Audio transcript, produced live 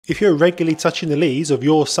If you're regularly touching the leaves of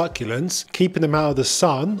your succulents, keeping them out of the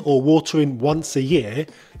sun or watering once a year,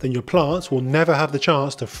 then your plants will never have the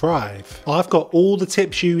chance to thrive. I've got all the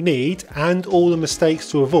tips you need and all the mistakes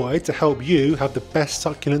to avoid to help you have the best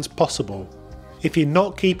succulents possible. If you're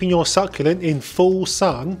not keeping your succulent in full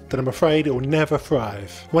sun, then I'm afraid it will never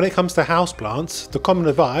thrive. When it comes to houseplants, the common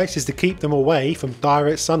advice is to keep them away from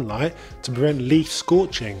direct sunlight to prevent leaf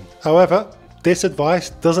scorching. However, this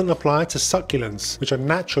advice doesn't apply to succulents, which are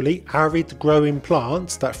naturally arid growing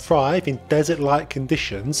plants that thrive in desert-like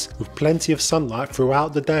conditions with plenty of sunlight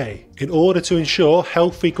throughout the day. In order to ensure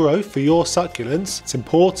healthy growth for your succulents, it's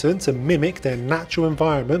important to mimic their natural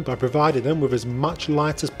environment by providing them with as much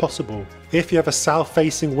light as possible. If you have a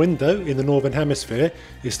south-facing window in the northern hemisphere,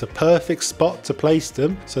 it's the perfect spot to place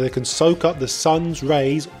them so they can soak up the sun's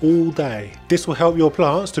rays all day. This will help your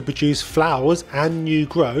plants to produce flowers and new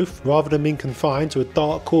growth rather than being confined to a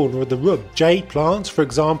dark corner of the room. Jade plants, for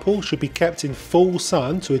example, should be kept in full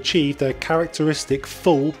sun to achieve their characteristic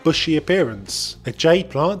full bushy appearance. A jade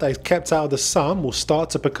plant that is kept out of the sun will start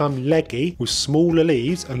to become leggy with smaller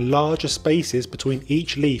leaves and larger spaces between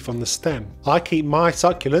each leaf on the stem. I keep my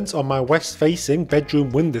succulents on my west-facing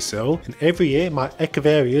bedroom windowsill, and every year my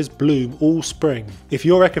echeverias bloom all spring. If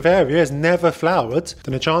your echeveria has never flowered,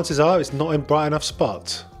 then the chances are it's not in bright enough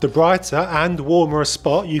spot. The brighter and warmer a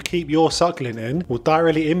spot you keep your succulent in will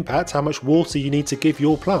directly impact how much water you need to give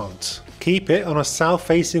your plant. Keep it on a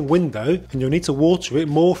south-facing window and you'll need to water it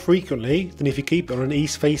more frequently than if you keep it on an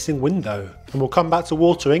east-facing window. And we'll come back to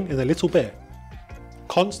watering in a little bit.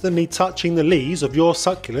 Constantly touching the leaves of your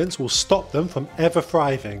succulents will stop them from ever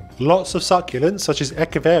thriving. Lots of succulents, such as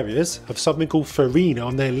echeverias, have something called farina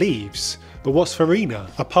on their leaves. But what's farina?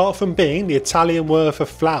 Apart from being the Italian word for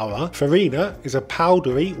flower, farina is a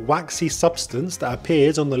powdery, waxy substance that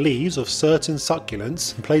appears on the leaves of certain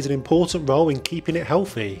succulents and plays an important role in keeping it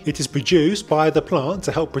healthy. It is produced by the plant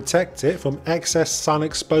to help protect it from excess sun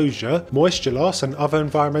exposure, moisture loss and other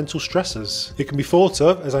environmental stressors. It can be thought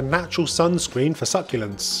of as a natural sunscreen for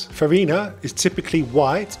succulents. Farina is typically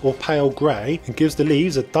white or pale grey and gives the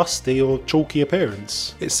leaves a dusty or chalky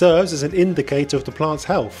appearance. It serves as an indicator of the plant's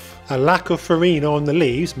health. A lack of farina on the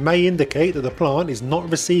leaves may indicate that the plant is not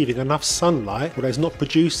receiving enough sunlight or that it's not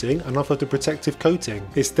producing enough of the protective coating.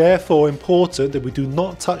 It's therefore important that we do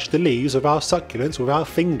not touch the leaves of our succulents with our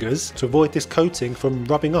fingers to avoid this coating from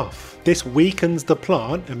rubbing off. This weakens the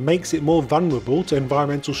plant and makes it more vulnerable to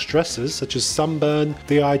environmental stressors such as sunburn,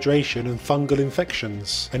 dehydration and fungal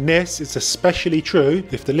infections. And this is especially true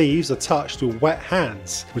if the leaves are touched with wet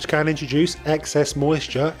hands, which can introduce excess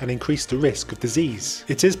moisture and increase the risk of disease.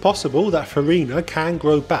 It is possible that farina can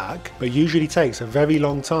grow back, but usually takes a very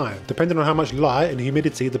long time, depending on how much light and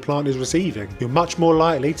humidity the plant is receiving. You're much more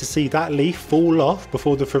likely to see that leaf fall off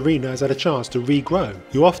before the farina has had a chance to regrow.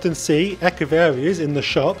 You often see echeverias in the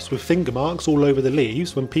shops with finger marks all over the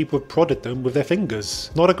leaves when people have prodded them with their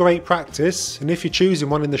fingers. Not a great practice, and if you're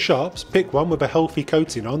choosing one in the shops, pick one with a healthy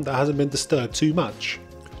coating on that hasn't been disturbed too much.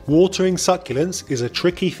 Watering succulents is a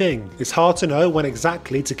tricky thing. It's hard to know when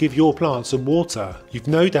exactly to give your plants some water. You've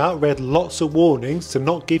no doubt read lots of warnings to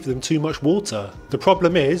not give them too much water. The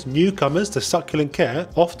problem is, newcomers to succulent care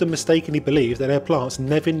often mistakenly believe that their plants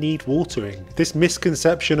never need watering. This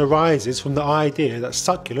misconception arises from the idea that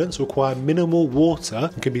succulents require minimal water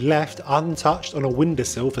and can be left untouched on a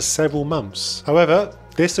windowsill for several months. However,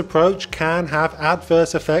 this approach can have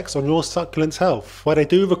adverse effects on your succulent's health. While they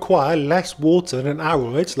do require less water than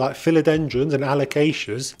aroids like philodendrons and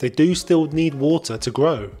alocasias, they do still need water to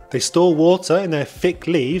grow. They store water in their thick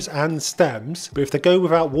leaves and stems, but if they go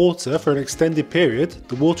without water for an extended period,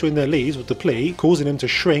 the water in their leaves will deplete, causing them to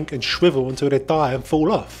shrink and shrivel until they die and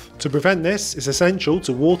fall off. To prevent this, it's essential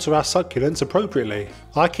to water our succulents appropriately.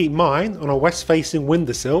 I keep mine on a west-facing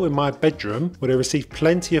windowsill in my bedroom where they receive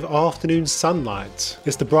plenty of afternoon sunlight.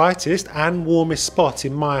 It's the brightest and warmest spot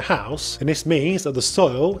in my house, and this means that the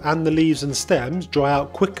soil and the leaves and stems dry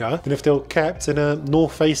out quicker than if they were kept in a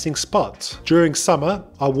north-facing spot. During summer,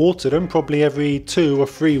 I water them probably every 2 or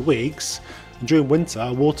 3 weeks, and during winter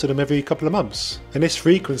I water them every couple of months. And this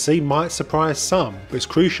frequency might surprise some, but it's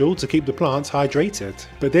crucial to keep the plants hydrated.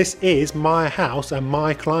 But this is my house and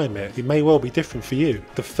my climate. It may well be different for you.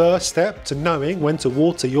 The first step to knowing when to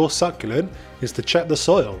water your succulent is to check the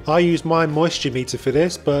soil. I use my moisture meter for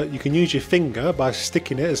this, but you can use your finger by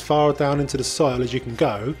sticking it as far down into the soil as you can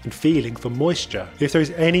go and feeling for moisture. If there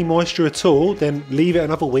is any moisture at all, then leave it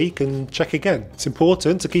another week and check again. It's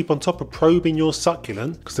important to keep on top of probing your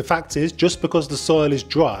succulent, because the fact is, just because the soil is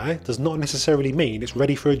dry does not necessarily mean it's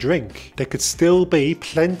ready for a drink. There could still be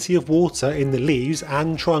plenty of water in the leaves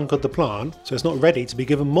and trunk of the plant, so it's not ready to be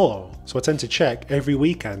given more. So I tend to check every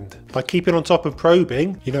weekend. By keeping on top of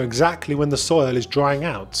probing, you know exactly when the soil is drying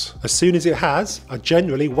out. As soon as it has, I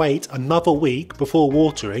generally wait another week before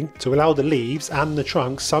watering to allow the leaves and the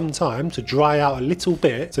trunk some time to dry out a little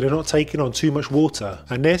bit so they're not taking on too much water.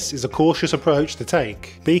 And this is a cautious approach to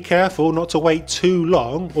take. Be careful not to wait too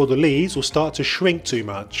long or the leaves will start to shrink too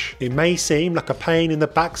much. It may seem like a pain in the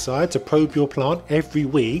backside to probe your plant every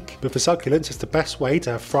week, but for succulents it's the best way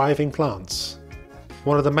to have thriving plants.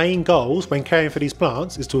 One of the main goals when caring for these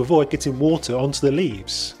plants is to avoid getting water onto the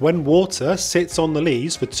leaves. When water sits on the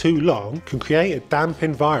leaves for too long, it can create a damp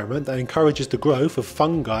environment that encourages the growth of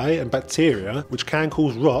fungi and bacteria, which can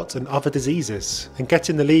cause rot and other diseases. And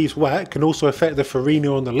getting the leaves wet can also affect the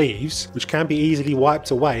farina on the leaves, which can be easily wiped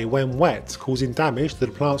away when wet, causing damage to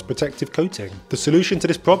the plant's protective coating. The solution to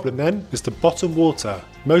this problem then is to bottom water.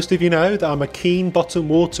 Most of you know that I'm a keen bottom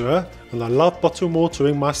waterer, and I love bottom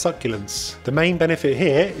watering my succulents. The main benefit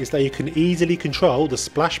here is that you can easily control the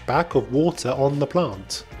splashback of water on the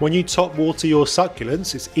plant. When you top water your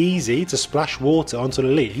succulents, it's easy to splash water onto the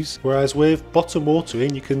leaves, whereas with bottom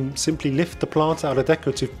watering you can simply lift the plant out of the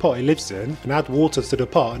decorative pot it lives in and add water to the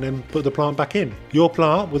pot and then put the plant back in. Your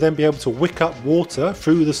plant will then be able to wick up water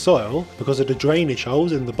through the soil because of the drainage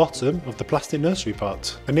holes in the bottom of the plastic nursery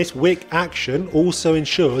pot. And this wick action also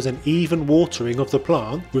ensures an even watering of the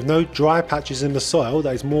plant with no dry patches in the soil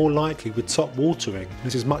that is more likely with top watering.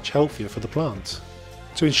 This is much healthier for the plant.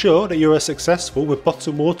 To ensure that you are successful with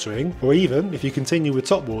bottom watering, or even if you continue with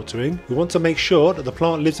top watering, we want to make sure that the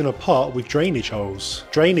plant lives in a pot with drainage holes.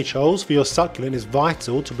 Drainage holes for your succulent is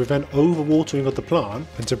vital to prevent overwatering of the plant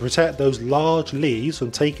and to protect those large leaves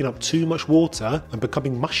from taking up too much water and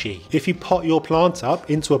becoming mushy. If you pot your plant up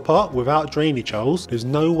into a pot without drainage holes, there's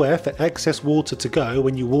nowhere for excess water to go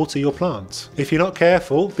when you water your plant. If you're not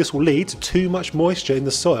careful, this will lead to too much moisture in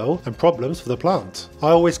the soil and problems for the plant. I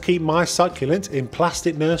always keep my succulent in plastic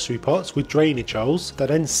nursery pots with drainage holes that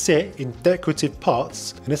then sit in decorative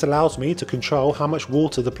pots, and this allows me to control how much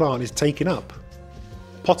water the plant is taking up.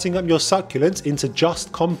 Potting up your succulents into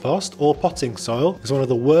just compost or potting soil is one of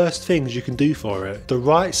the worst things you can do for it. The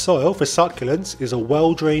right soil for succulents is a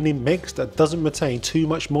well-draining mix that doesn't retain too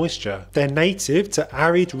much moisture. They're native to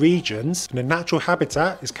arid regions, and the natural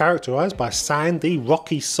habitat is characterised by sandy,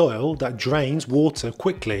 rocky soil that drains water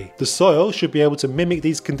quickly. The soil should be able to mimic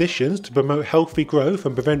these conditions to promote healthy growth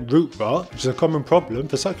and prevent root rot, which is a common problem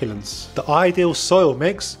for succulents. The ideal soil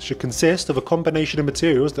mix should consist of a combination of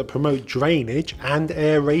materials that promote drainage and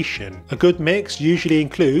aeration. A good mix usually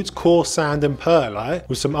includes coarse sand and perlite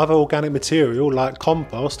with some other organic material like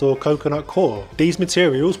compost or coconut coir. These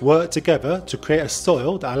materials work together to create a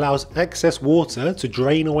soil that allows excess water to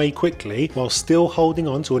drain away quickly while still holding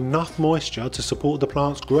on to enough moisture to support the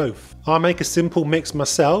plant's growth. I make a simple mix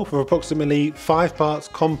myself of approximately 5 parts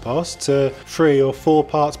compost to 3 or 4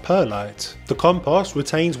 parts perlite. The compost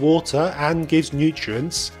retains water and gives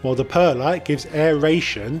nutrients, while the perlite gives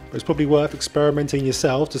aeration, but it's probably worth experimenting yourself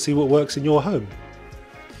to see what works in your home.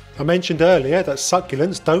 I mentioned earlier that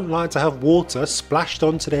succulents don't like to have water splashed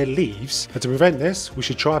onto their leaves, and to prevent this we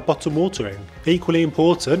should try bottom watering. Equally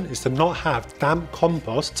important is to not have damp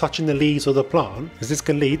compost touching the leaves of the plant, as this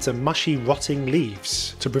can lead to mushy, rotting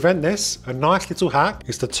leaves. To prevent this, a nice little hack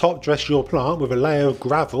is to top dress your plant with a layer of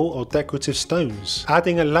gravel or decorative stones.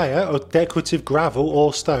 Adding a layer of decorative gravel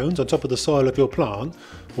or stones on top of the soil of your plant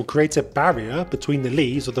will create a barrier between the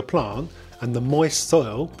leaves of the plant and the moist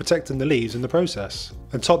soil, protecting the leaves in the process.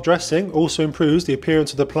 And top dressing also improves the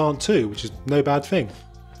appearance of the plant too, which is no bad thing.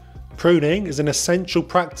 Pruning is an essential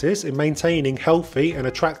practice in maintaining healthy and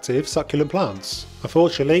attractive succulent plants.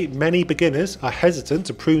 Unfortunately, many beginners are hesitant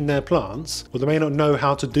to prune their plants, or they may not know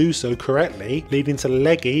how to do so correctly, leading to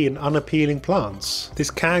leggy and unappealing plants.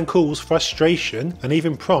 This can cause frustration and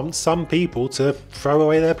even prompt some people to throw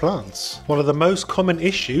away their plants. One of the most common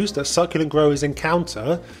issues that succulent growers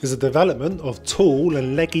encounter is the development of tall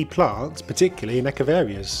and leggy plants, particularly in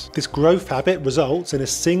echeverias. This growth habit results in a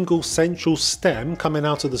single central stem coming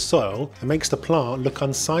out of the soil and makes the plant look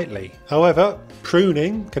unsightly. However,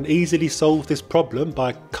 pruning can easily solve this problem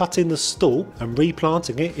by cutting the stalk and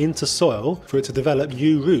replanting it into soil for it to develop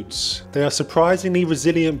new roots. They are surprisingly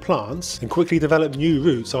resilient plants and quickly develop new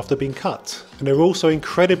roots after being cut. and they're also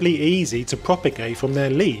incredibly easy to propagate from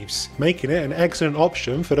their leaves, making it an excellent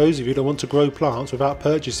option for those of you that want to grow plants without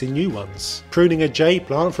purchasing new ones. Pruning a jade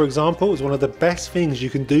plant, for example, is one of the best things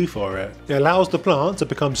you can do for it. It allows the plant to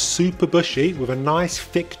become super bushy with a nice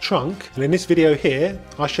thick trunk, and in this video here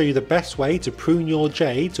I'll show you the best way to prune your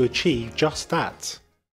jade to achieve just that.